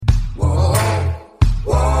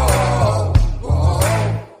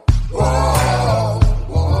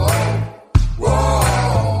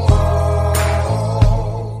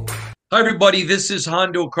everybody. This is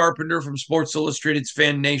Hondo Carpenter from Sports Illustrated's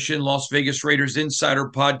Fan Nation, Las Vegas Raiders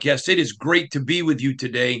Insider Podcast. It is great to be with you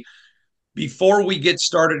today. Before we get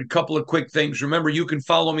started, a couple of quick things. Remember, you can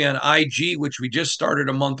follow me on IG, which we just started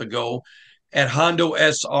a month ago, at Hondo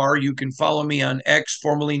SR. You can follow me on X,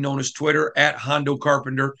 formerly known as Twitter, at Hondo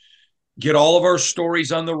Carpenter. Get all of our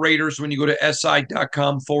stories on the Raiders when you go to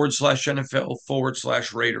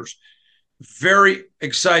si.com/NFL/Raiders. Very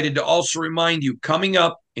excited to also remind you, coming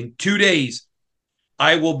up in 2 days,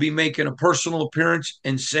 I will be making a personal appearance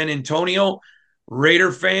in San Antonio.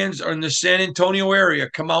 Raider fans are in the San Antonio area.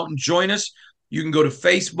 Come out and join us. You can go to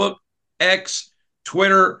Facebook, X,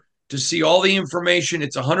 Twitter to see all the information.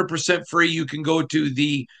 It's 100% free. You can go to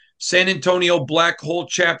the San Antonio Black Hole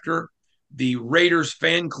chapter, the Raiders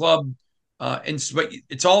fan club, but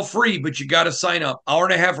it's all free, but you got to sign up. Hour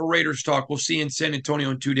and a half of Raiders talk. We'll see you in San Antonio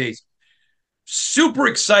in 2 days. Super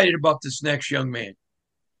excited about this next young man.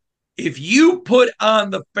 If you put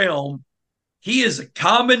on the film, he is a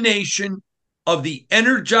combination of the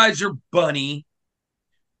Energizer Bunny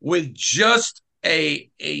with just a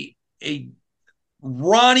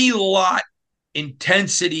Ronnie Lott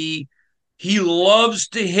intensity. He loves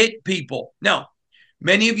to hit people. Now,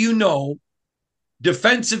 many of you know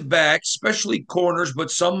defensive backs, especially corners,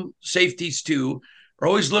 but some safeties too, are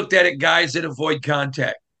always looked at guys that avoid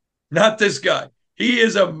contact. Not this guy. He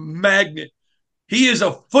is a magnet. He is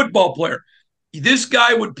a football player. This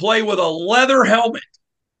guy would play with a leather helmet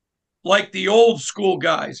like the old school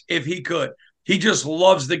guys if he could. He just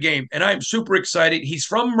loves the game. And I'm super excited. He's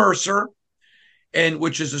from Mercer, and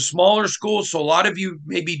which is a smaller school. So a lot of you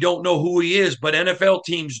maybe don't know who he is, but NFL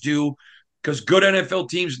teams do, because good NFL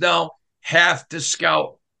teams now have to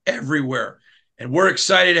scout everywhere. And we're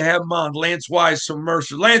excited to have him on. Lance Wise from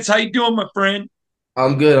Mercer. Lance, how you doing, my friend?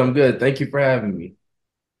 I'm good. I'm good. Thank you for having me.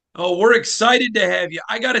 Oh, we're excited to have you.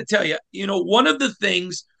 I got to tell you, one of the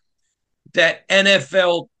things that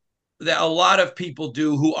NFL, that a lot of people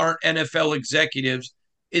do who aren't NFL executives,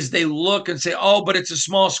 is they look and say, oh, but it's a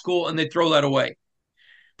small school, and they throw that away.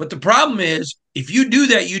 But the problem is, if you do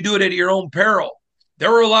that, you do it at your own peril.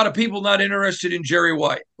 There were a lot of people not interested in Jerry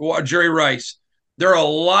Rice. There are a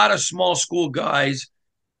lot of small school guys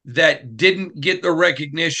that didn't get the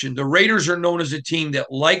recognition. The Raiders are known as a team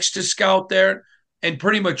that likes to scout there, and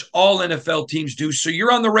pretty much all NFL teams do. So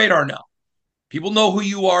you're on the radar now. People know who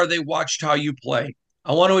you are. They watched how you play.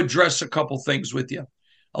 I want to address a couple things with you.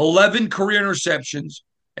 11 career interceptions,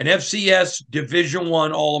 an FCS Division I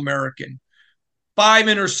All-American, 5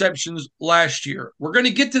 interceptions last year. We're going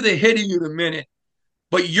to get to the hitting in a minute,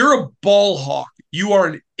 but you're a ball hawk. You are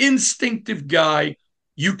an instinctive guy.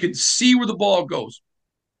 You can see where the ball goes.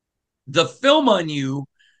 The film on you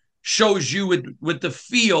shows you with the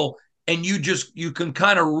feel, and you can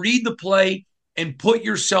kind of read the play and put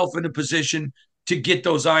yourself in a position to get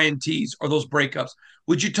those INTs or those breakups.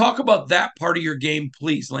 Would you talk about that part of your game,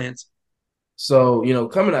 please, Lance? So,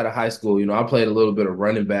 coming out of high school, I played a little bit of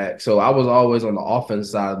running back. So I was always on the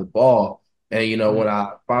offense side of the ball. And, when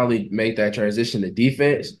I finally made that transition to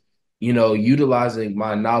defense, utilizing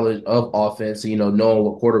my knowledge of offense, knowing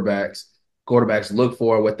what quarterbacks look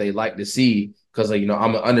for, what they like to see, because, I'm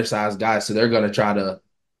an undersized guy. So they're going to try to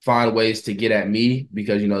find ways to get at me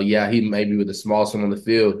because, he may be with the smallest one on the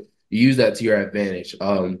field. You use that to your advantage.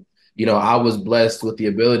 I was blessed with the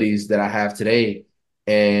abilities that I have today.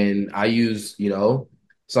 And I use,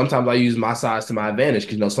 sometimes I use my size to my advantage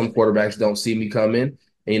because, some quarterbacks don't see me coming.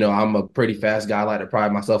 And, I'm a pretty fast guy. I like to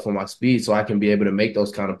pride myself on my speed so I can be able to make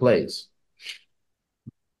those kind of plays.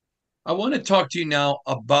 I want to talk to you now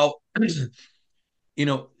about,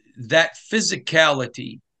 that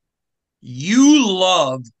physicality. You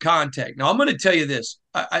love contact. Now, I'm going to tell you this.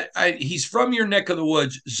 He's from your neck of the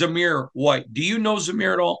woods, Zamir White. Do you know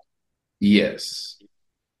Zamir at all? Yes.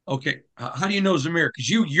 Okay. How do you know Zamir?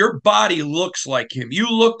 Because your body looks like him. You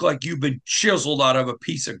look like you've been chiseled out of a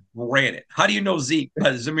piece of granite. How do you know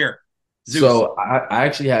Zamir? Zeus. So I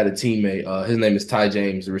actually had a teammate. His name is Ty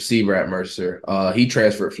James, the receiver at Mercer. He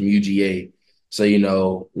transferred from UGA.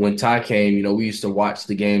 So, when Ty came, we used to watch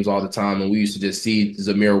the games all the time, and we used to just see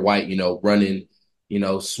Zamir White, running,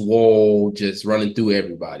 swole, just running through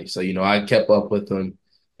everybody. So, I kept up with him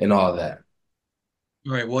and all that.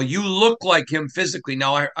 All right. Well, you look like him physically.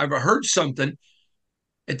 Now, I've heard something.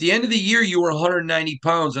 At the end of the year, you were 190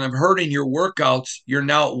 pounds, and I've heard in your workouts you're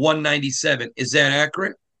now at 197. Is that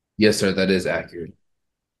accurate? Yes, sir, that is accurate.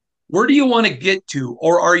 Where do you want to get to,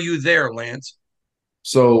 or are you there, Lance?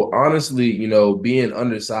 So honestly, being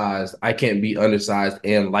undersized, I can't be undersized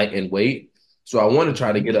and light in weight. So I want to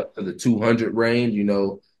try to get up to the 200 range,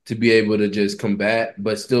 to to be able to just combat,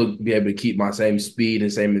 but still be able to keep my same speed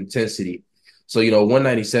and same intensity. So,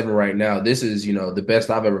 197 right now, this is, the best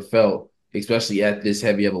I've ever felt, especially at this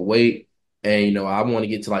heavy of a weight. And, I want to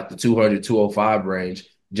get to like the 200, 205 range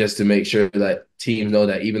just to make sure that teams know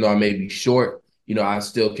that even though I may be short, I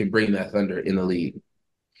still can bring that thunder in the league.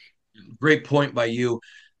 Great point by you.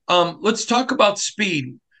 Let's talk about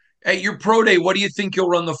speed. At your pro day, what do you think you'll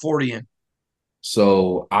run the 40 in?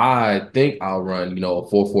 So I think I'll run, a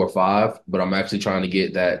 4.45, but I'm actually trying to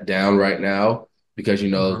get that down right now because,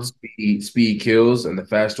 Uh-huh. speed kills, and the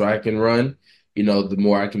faster I can run, the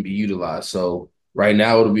more I can be utilized. So right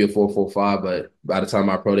now it'll be a 4.45, but by the time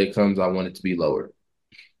my pro day comes, I want it to be lower.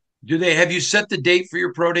 Do they have you set the date for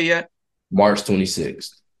your pro day yet? March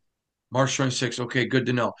 26th. March 26th. Okay, good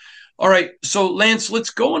to know. All right. So, Lance, let's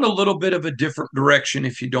go in a little bit of a different direction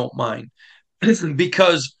if you don't mind,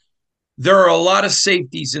 because there are a lot of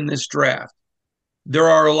safeties in this draft. There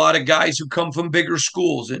are a lot of guys who come from bigger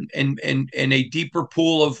schools and a deeper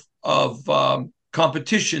pool of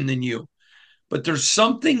competition than you. But there's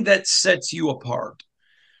something that sets you apart,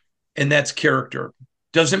 and that's character.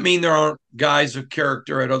 Doesn't mean there aren't guys of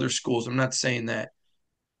character at other schools. I'm not saying that.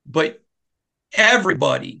 But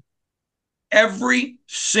everybody, every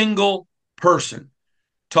single person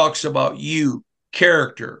talks about you,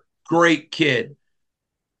 character, great kid,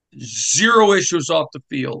 zero issues off the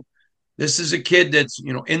field. This is a kid that's,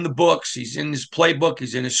 in the books. He's in his playbook.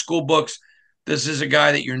 He's in his school books. This is a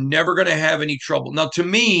guy that you're never going to have any trouble. Now, to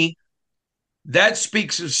me, that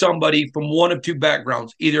speaks of somebody from one of two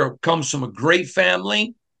backgrounds. Either comes from a great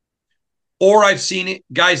family, or I've seen it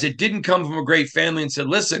guys that didn't come from a great family and said,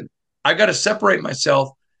 "Listen, I got to separate myself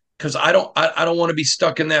because I don't want to be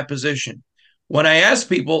stuck in that position." When I ask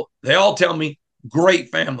people, they all tell me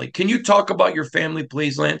great family. Can you talk about your family,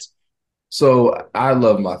 please, Lance? So I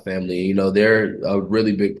love my family. They're a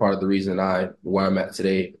really big part of the reason where I'm at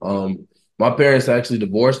today. My parents actually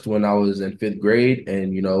divorced when I was in fifth grade,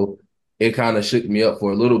 and it kind of shook me up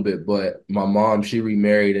for a little bit. But my mom, she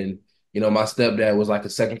remarried, and my stepdad was like a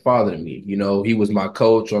second father to me. He was my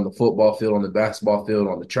coach on the football field, on the basketball field,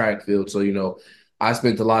 on the track field. So I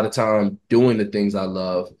spent a lot of time doing the things I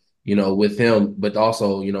love, with him, but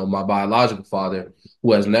also my biological father,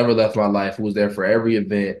 who has never left my life, who was there for every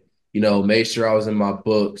event, made sure I was in my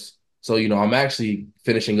books. So, I'm actually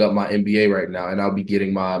finishing up my MBA right now, and I'll be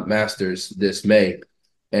getting my master's this May.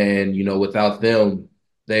 And, without them,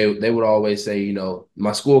 they would always say,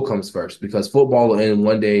 my school comes first because football will end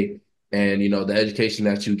one day. And, the education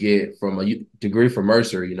that you get from a degree from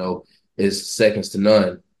Mercer, is seconds to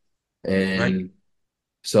none. Right. And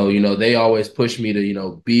so, they always push me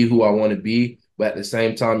to, be who I want to be. But at the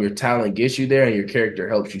same time, your talent gets you there and your character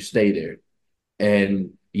helps you stay there.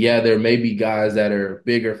 And yeah, there may be guys that are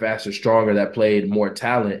bigger, faster, stronger that played more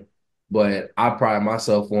talent, but I pride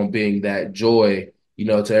myself on being that joy,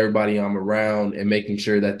 to everybody I'm around and making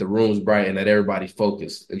sure that the room's bright and that everybody's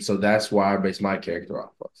focused. And so that's why I base my character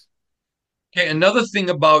off of. Okay. Another thing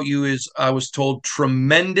about you is I was told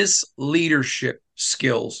tremendous leadership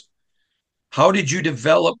skills. How did you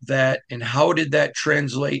develop that, and how did that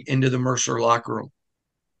translate into the Mercer locker room?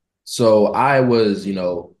 So I went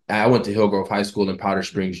to Hillgrove High School in Powder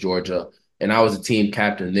Springs, Georgia, and I was a team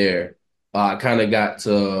captain there. I kind of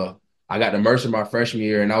I got to Mercer my freshman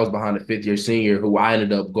year, and I was behind a fifth year senior who I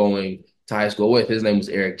ended up going to high school with. His name was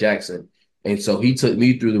Eric Jackson. And so he took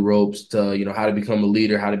me through the ropes to, how to become a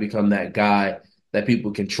leader, how to become that guy that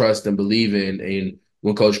people can trust and believe in. And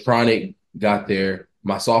when Coach Cronick got there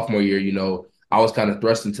my sophomore year, I was kind of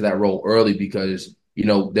thrust into that role early because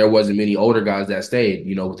there wasn't many older guys that stayed,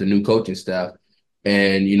 with the new coaching staff.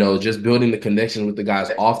 And, just building the connection with the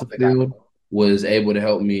guys off the field was able to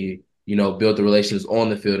help me, build the relations on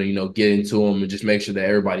the field and, get into them and just make sure that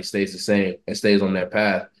everybody stays the same and stays on that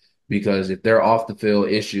path. Because if they're off the field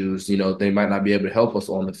issues, they might not be able to help us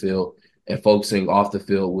on the field. And focusing off the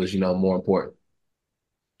field was, more important.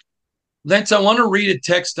 Lance, I want to read a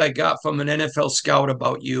text I got from an NFL scout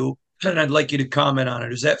about you, and I'd like you to comment on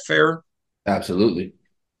it. Is that fair? Absolutely.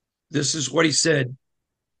 This is what he said.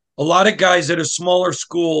 A lot of guys at a smaller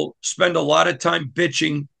school spend a lot of time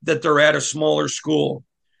bitching that they're at a smaller school.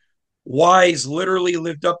 Wise literally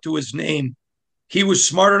lived up to his name. He was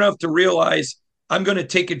smart enough to realize I'm going to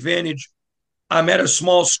take advantage. I'm at a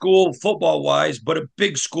small school football wise, but a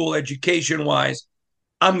big school education wise.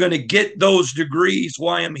 I'm going to get those degrees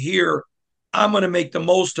while I'm here. I'm going to make the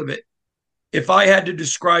most of it. If I had to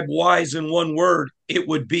describe wise in one word, it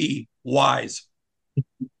would be wise.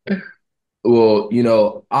 Well,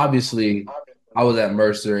 obviously I was at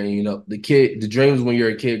Mercer and the dreams when you're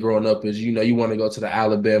a kid growing up is, you want to go to the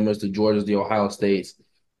Alabamas, the Georgias, the Ohio States.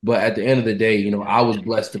 But at the end of the day, I was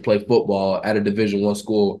blessed to play football at a Division I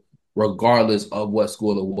school, regardless of what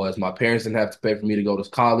school it was. My parents didn't have to pay for me to go to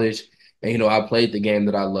college, and I played the game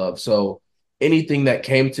that I love. So anything that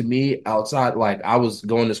came to me outside, like I was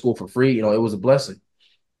going to school for free, it was a blessing,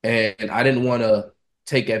 and I didn't want to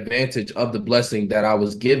take advantage of the blessing that I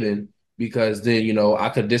was given because then I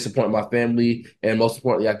could disappoint my family, and most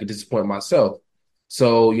importantly, I could disappoint myself.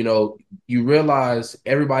 So you realize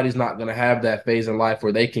everybody's not going to have that phase in life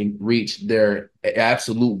where they can reach their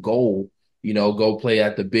absolute goal. Go play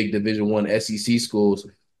at the big Division I SEC schools.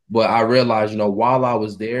 But I realized, while I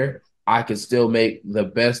was there, I could still make the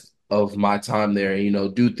best of my time there,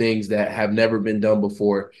 and do things that have never been done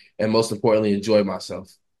before, and most importantly, enjoy myself.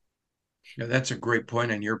 Yeah, that's a great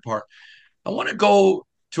point on your part. I want to go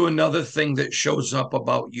to another thing that shows up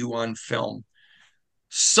about you on film.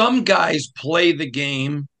 Some guys play the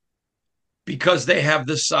game because they have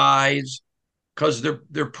the size, because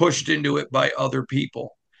they're pushed into it by other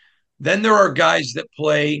people. Then there are guys that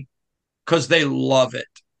play because they love it.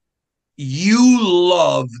 You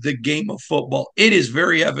love the game of football. It is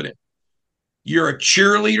very evident. You're a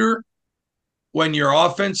cheerleader when your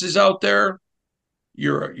offense is out there.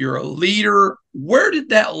 You're a leader. Where did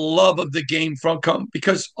that love of the game from come?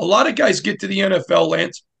 Because a lot of guys get to the NFL,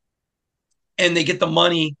 Lance, and they get the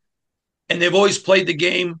money, and they've always played the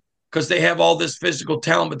game because they have all this physical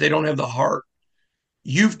talent, but they don't have the heart.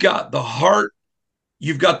 You've got the heart.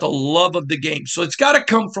 You've got the love of the game. So it's got to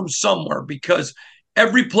come from somewhere because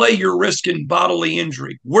every play you're risking bodily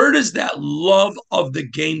injury. Where does that love of the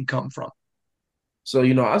game come from? So,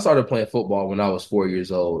 I started playing football when I was 4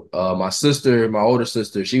 years old. My older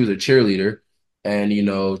sister, she was a cheerleader, and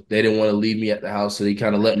they didn't want to leave me at the house, so they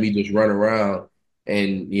kind of let me just run around.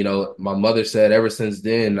 And my mother said ever since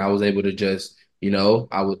then I was able to just,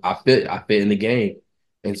 I fit in the game.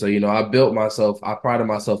 And so, I prided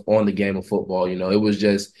myself on the game of football. It was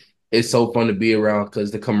just it's so fun to be around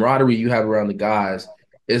because the camaraderie you have around the guys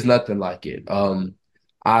is nothing like it.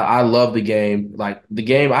 I love the game. Like the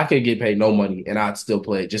game, I could get paid no money and I'd still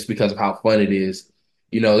play it just because of how fun it is.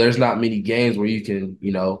 There's not many games where you can,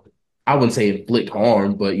 I wouldn't say inflict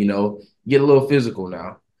harm, but get a little physical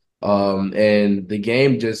now. And the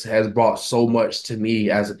game just has brought so much to me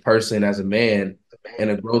as a person, as a man,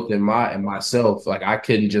 and a growth in myself. Like I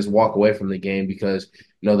couldn't just walk away from the game because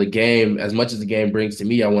the game, as much as the game brings to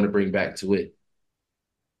me, I want to bring back to it.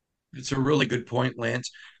 It's a really good point,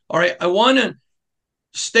 Lance. All right, I want to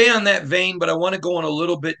stay on that vein, but I want to go in a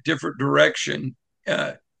little bit different direction.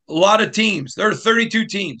 A lot of teams, there are 32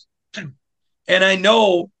 teams. And I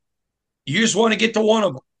know you just want to get to one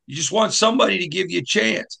of them. You just want somebody to give you a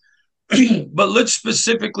chance. But let's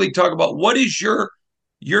specifically talk about what is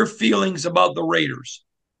your feelings about the Raiders.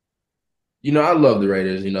 I love the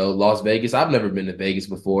Raiders. Las Vegas. I've never been to Vegas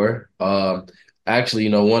before. Actually,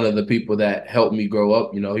 one of the people that helped me grow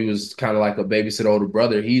up, he was kind of like a babysitter older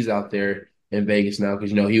brother. He's out there in Vegas now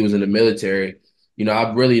because he was in the military.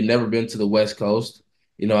 I've really never been to the West Coast.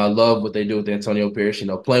 I love what they do with Antonio Pierce.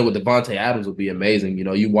 Playing with Devontae Adams would be amazing.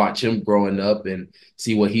 You watch him growing up and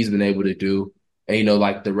see what he's been able to do. And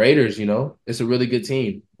like the Raiders, it's a really good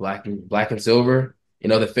team. Black and silver.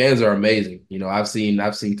 The fans are amazing. I've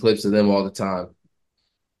seen clips of them all the time.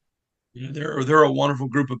 They're a wonderful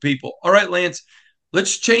group of people. All right, Lance,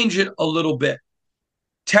 let's change it a little bit.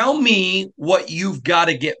 Tell me what you've got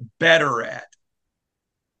to get better at.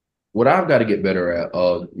 What I've got to get better at,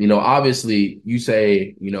 obviously you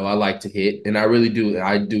say, I like to hit, and I really do.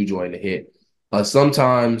 I do join the hit.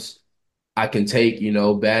 Sometimes I can take,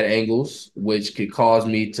 bad angles, which could cause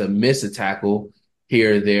me to miss a tackle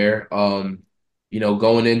here or there.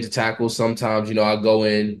 Going into tackles, sometimes, I go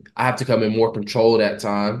in, I have to come in more controlled at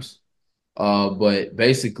times. But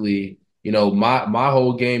basically, my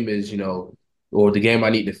whole game is, or the game I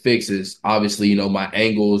need to fix is obviously, my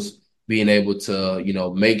angles, being able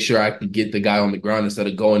to, make sure I can get the guy on the ground instead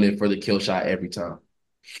of going in for the kill shot every time.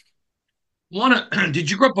 Did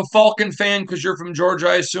you grow up a Falcon fan because you're from Georgia,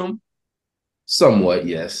 I assume? Somewhat,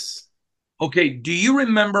 yes. Okay, do you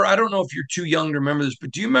remember? I don't know if you're too young to remember this,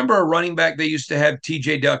 but do you remember a running back they used to have,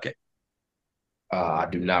 TJ Duckett? I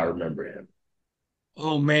do not remember him.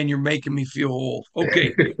 Oh man, you're making me feel old.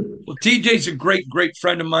 Okay, well, TJ's a great, great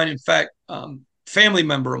friend of mine. In fact, family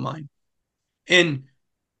member of mine, and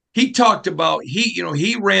he talked about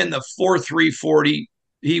he ran the 4.340.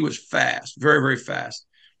 He was fast, very, very fast.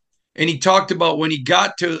 And he talked about when he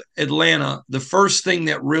got to Atlanta, the first thing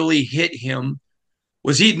that really hit him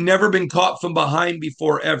was he'd never been caught from behind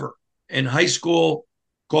before ever in high school,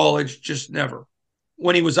 college, just never.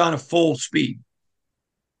 When he was on a full speed,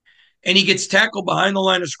 and he gets tackled behind the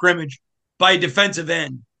line of scrimmage by a defensive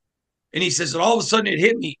end. And he says, and all of a sudden it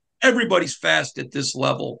hit me. Everybody's fast at this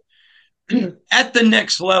level. At the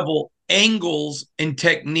next level, angles and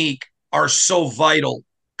technique are so vital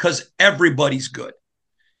because everybody's good.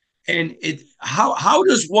 And how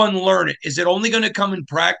does one learn it? Is it only going to come in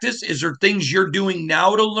practice? Is there things you're doing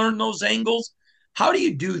now to learn those angles? How do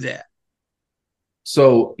you do that?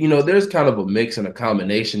 So, there's kind of a mix and a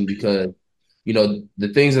combination because,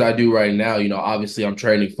 the things that I do right now, obviously I'm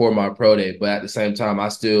training for my pro day, but at the same time, I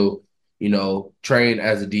still, train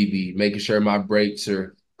as a DB, making sure my breaks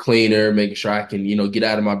are cleaner, making sure I can, get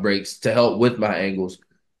out of my breaks to help with my angles.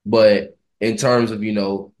 But in terms of,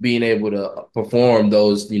 being able to perform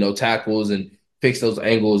those, tackles and fix those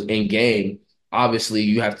angles in game, obviously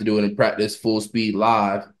you have to do it in practice, full speed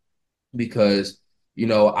live because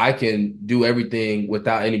I can do everything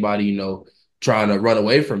without anybody, trying to run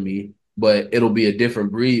away from me, but it'll be a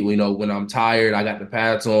different breed. When I'm tired, I got the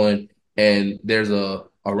pads on and there's a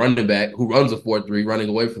running back who runs a 4-3 running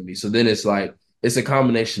away from me. So then it's like, it's a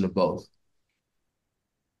combination of both.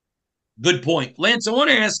 Good point. Lance, I want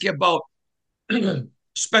to ask you about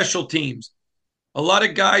special teams. A lot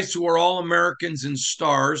of guys who are all Americans and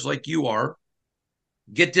stars like you are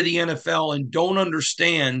get to the NFL and don't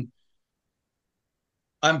understand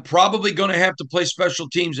I'm probably going to have to play special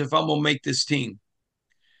teams if I'm going to make this team.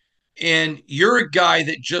 And you're a guy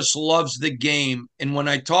that just loves the game. And when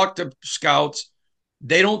I talk to scouts,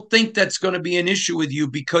 they don't think that's going to be an issue with you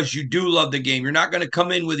because you do love the game. You're not going to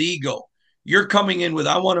come in with ego. You're coming in with,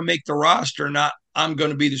 I want to make the roster, not I'm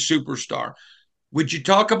going to be the superstar. Would you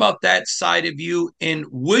talk about that side of you? And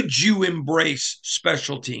would you embrace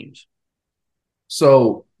special teams?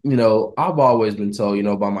 So, I've always been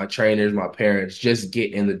told, by my trainers, my parents, just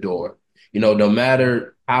get in the door. No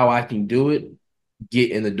matter how I can do it, get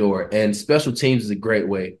in the door. And special teams is a great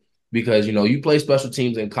way because, you play special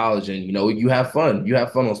teams in college and, you have fun. You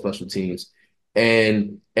have fun on special teams.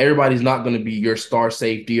 And everybody's not going to be your star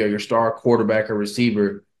safety or your star quarterback or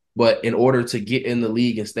receiver. But in order to get in the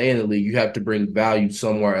league and stay in the league, you have to bring value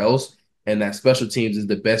somewhere else. And that special teams is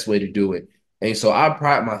the best way to do it. And so I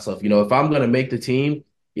pride myself, if I'm going to make the team,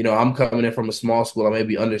 I'm coming in from a small school, I may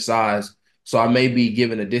be undersized. So I may be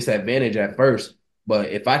given a disadvantage at first. But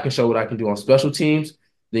if I can show what I can do on special teams,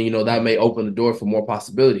 then, that may open the door for more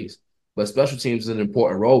possibilities. But special teams is an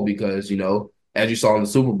important role because, as you saw in the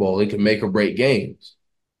Super Bowl, it can make or break games.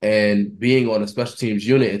 And being on a special teams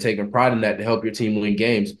unit and taking pride in that to help your team win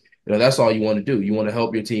games, that's all you want to do. You want to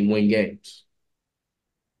help your team win games.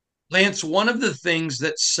 Lance, one of the things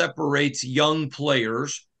that separates young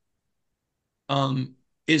players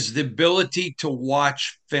is the ability to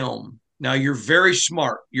watch film. Now, you're very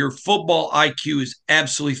smart. Your football IQ is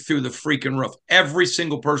absolutely through the freaking roof. Every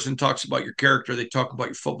single person talks about your character, they talk about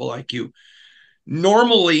your football IQ.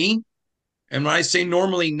 Normally, and when I say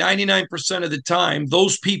normally, 99% of the time,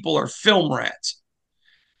 those people are film rats.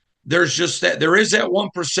 There's just that, there is that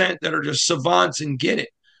 1% that are just savants and get it.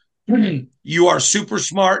 You are super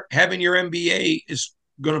smart. Having your MBA is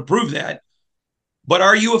going to prove that. But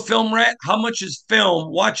are you a film rat? How much is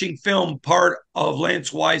watching film, part of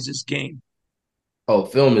Lance Wise's game? Oh,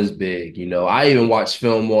 film is big. I even watch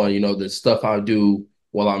film on, the stuff I do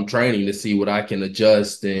while I'm training to see what I can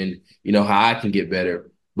adjust and, how I can get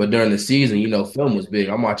better. But during the season, film was big.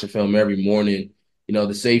 I'm watching film every morning.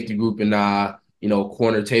 The safety group and I,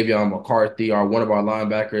 corner Tavion McCarthy, one of our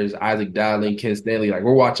linebackers, Isaac Dowling, Ken Stanley, like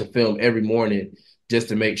we're watching film every morning just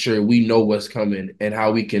to make sure we know what's coming and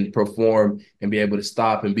how we can perform and be able to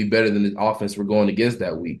stop and be better than the offense we're going against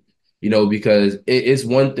that week. Because it's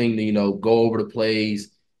one thing to, go over the plays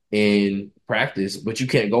in practice, but you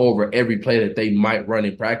can't go over every play that they might run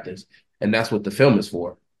in practice. And that's what the film is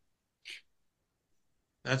for.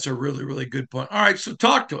 That's a really, really good point. All right, so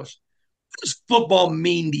talk to us. What does football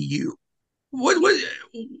mean to you? What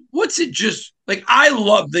what's it just like? I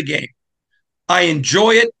love the game. I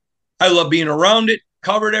enjoy it. I love being around it,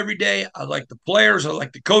 covered every day. I like the players. I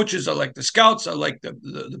like the coaches. I like the scouts. I like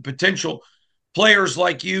the potential players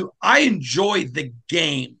like you. I enjoy the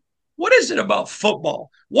game. What is it about football?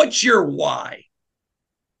 What's your why?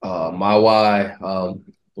 My why,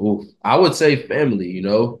 I would say family.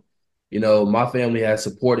 My family has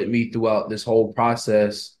supported me throughout this whole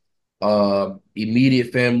process.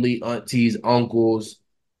 Immediate family, aunties, uncles,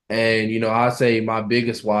 and I say my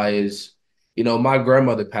biggest why is, my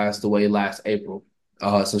grandmother passed away last April,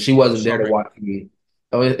 so she wasn't there to Sorry. watch me.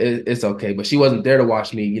 Oh, it's okay, but she wasn't there to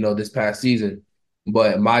watch me, this past season.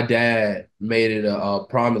 But my dad made it a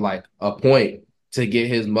promise, like a point to get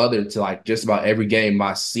his mother to like just about every game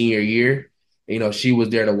my senior year. She was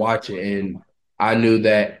there to watch it. And I knew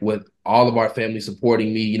that with all of our family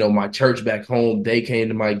supporting me. My church back home, they came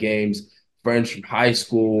to my games, friends from high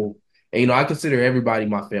school. And, I consider everybody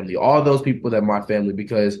my family, all those people that are my family,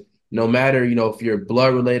 because no matter, if you're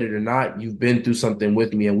blood related or not, you've been through something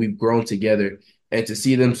with me and we've grown together. And to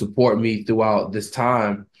see them support me throughout this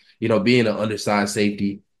time, being an undersized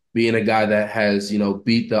safety, being a guy that has,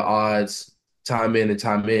 beat the odds time in and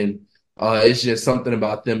time in, it's just something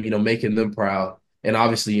about them, making them proud. And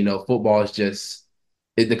obviously, football is just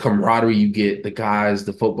the camaraderie you get, the guys,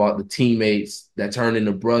 the football, the teammates that turn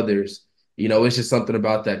into brothers. It's just something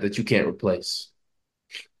about that you can't replace.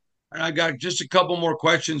 And I got just a couple more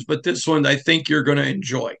questions, but this one I think you're going to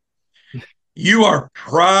enjoy. You are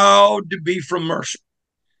proud to be from Mercer.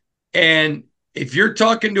 And if you're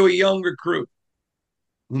talking to a young recruit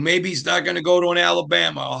who maybe he's not going to go to an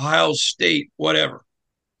Alabama, Ohio State, whatever,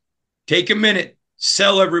 take a minute,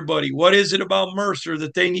 sell everybody. What is it about Mercer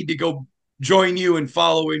that they need to go join you and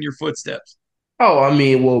follow in your footsteps? Oh, I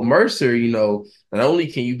mean, well, Mercer, not only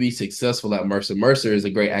can you be successful at Mercer, Mercer is a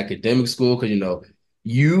great academic school because,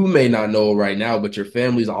 you may not know it right now, but your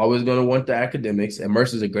family's always going to want the academics, and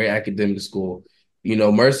Mercer's a great academic school.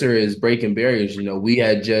 Mercer is breaking barriers. We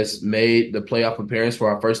had just made the playoff appearance for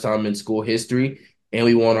our first time in school history, and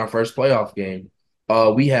we won our first playoff game.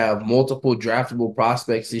 We have multiple draftable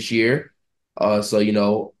prospects this year.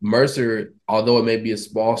 So, Mercer, although it may be a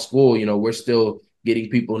small school, we're still getting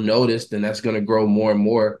people noticed, and that's going to grow more and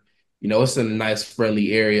more. It's in a nice,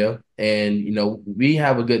 friendly area, and we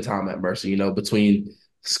have a good time at Mercer. Between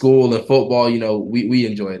school and football, we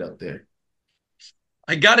enjoy it up there.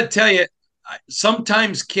 I got to tell you,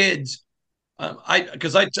 sometimes kids, I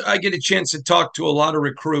get a chance to talk to a lot of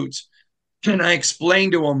recruits, and I explain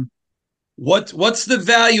to them what's the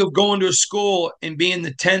value of going to a school and being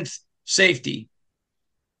the 10th safety.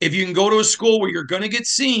 If you can go to a school where you're going to get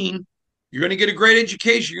seen, you're going to get a great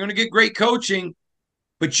education, you're going to get great coaching,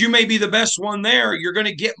 but you may be the best one there. You're going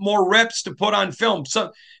to get more reps to put on film.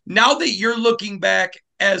 So now that you're looking back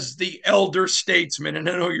as the elder statesman, and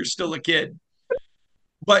I know you're still a kid,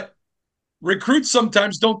 but recruits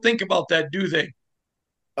sometimes don't think about that, do they?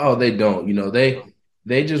 Oh, they don't.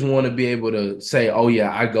 They just want to be able to say, "Oh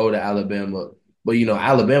yeah, I go to Alabama." But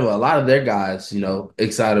Alabama, a lot of their guys,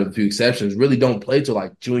 except of a few exceptions, really don't play till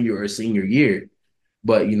like junior or senior year.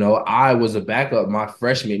 But I was a backup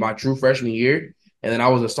my true freshman year, and then I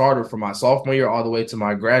was a starter from my sophomore year all the way to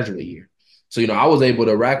my graduate year. So I was able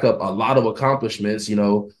to rack up a lot of accomplishments.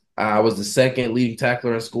 I was the second leading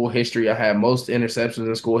tackler in school history. I had most interceptions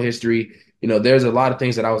in school history. There's a lot of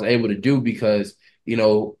things that I was able to do because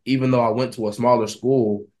even though I went to a smaller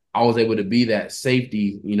school, I was able to be that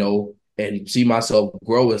safety. And see myself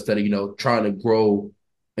grow instead of trying to grow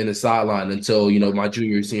in the sideline until my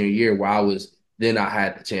junior senior year where I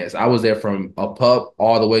had the chance. I was there from a pup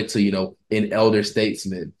all the way to, an elder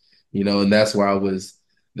statesman, and that's where I was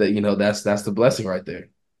that's the blessing right there.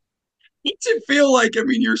 What's it feel like? I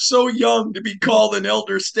mean, you're so young to be called an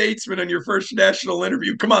elder statesman on your first national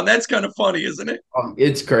interview. Come on, that's kind of funny, isn't it?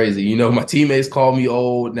 It's crazy. My teammates call me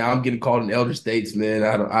old. Now I'm getting called an elder statesman.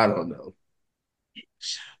 I don't know.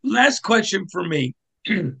 Last question for me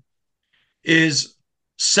is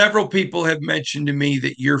several people have mentioned to me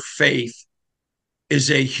that your faith is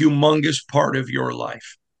a humongous part of your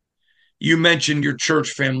life. You mentioned your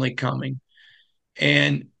church family coming,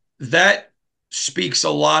 and that speaks a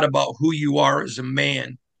lot about who you are as a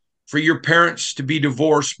man. For your parents to be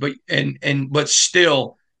divorced, but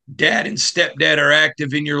still, dad and stepdad are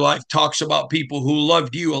active in your life. Talks about people who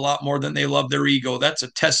loved you a lot more than they love their ego. That's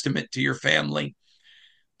a testament to your family.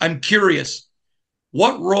 I'm curious,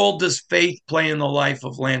 what role does faith play in the life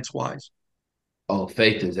of Lance Wise? Oh,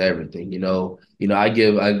 faith is everything. I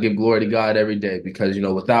give glory to God every day because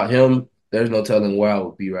without him, there's no telling where I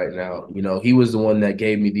would be right now. He was the one that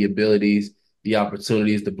gave me the abilities, the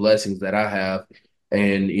opportunities, the blessings that I have.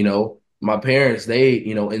 And my parents, they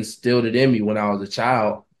instilled it in me when I was a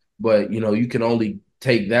child. But you can only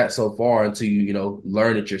take that so far until you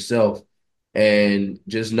learn it yourself. And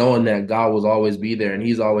just knowing that God will always be there and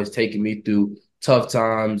he's always taking me through tough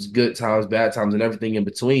times, good times, bad times, and everything in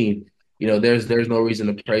between. There's no reason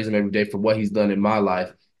to praise him every day for what he's done in my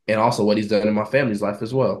life and also what he's done in my family's life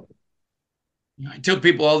as well. I tell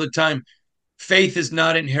people all the time, faith is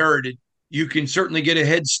not inherited. You can certainly get a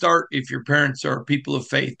head start if your parents are people of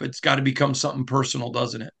faith, but it's got to become something personal,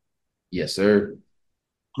 doesn't it? Yes, sir.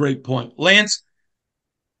 Great point. Lance,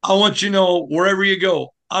 I want you to know wherever you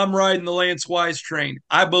go, I'm riding the Lance Wise train.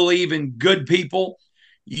 I believe in good people.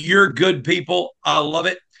 You're good people. I love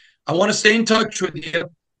it. I want to stay in touch with you.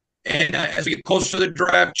 And as we get closer to the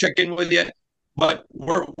draft, check in with you. But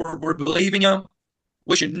we're believing you.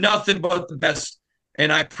 Wish you nothing but the best.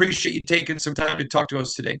 And I appreciate you taking some time to talk to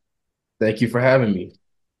us today. Thank you for having me.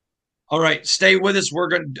 All right, stay with us. We're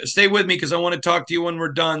going to stay with me because I want to talk to you when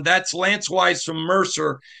we're done. That's Lance Wise from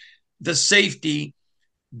Mercer, the safety.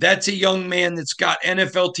 That's a young man that's got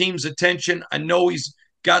NFL teams' attention. I know he's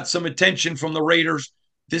got some attention from the Raiders.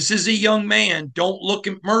 This is a young man. Don't look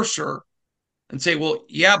at Mercer and say, well,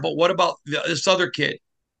 yeah, but what about this other kid?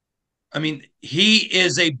 I mean, he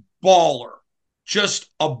is a baller, just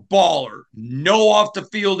a baller. No off the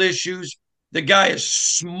field issues. The guy is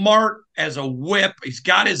smart as a whip. He's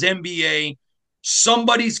got his MBA.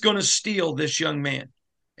 Somebody's going to steal this young man.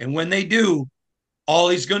 And when they do, all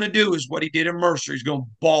he's going to do is what he did in Mercer. He's going to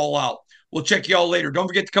ball out. We'll check y'all later. Don't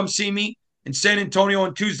forget to come see me in San Antonio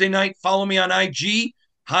on Tuesday night. Follow me on IG,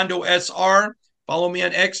 Hondo SR. Follow me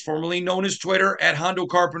on X, formerly known as Twitter, at Hondo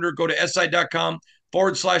Carpenter. Go to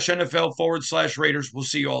SI.com/NFL/Raiders. We'll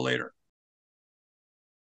see you all later.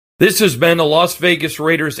 This has been a Las Vegas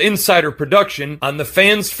Raiders Insider production on the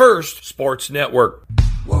Fans First Sports Network.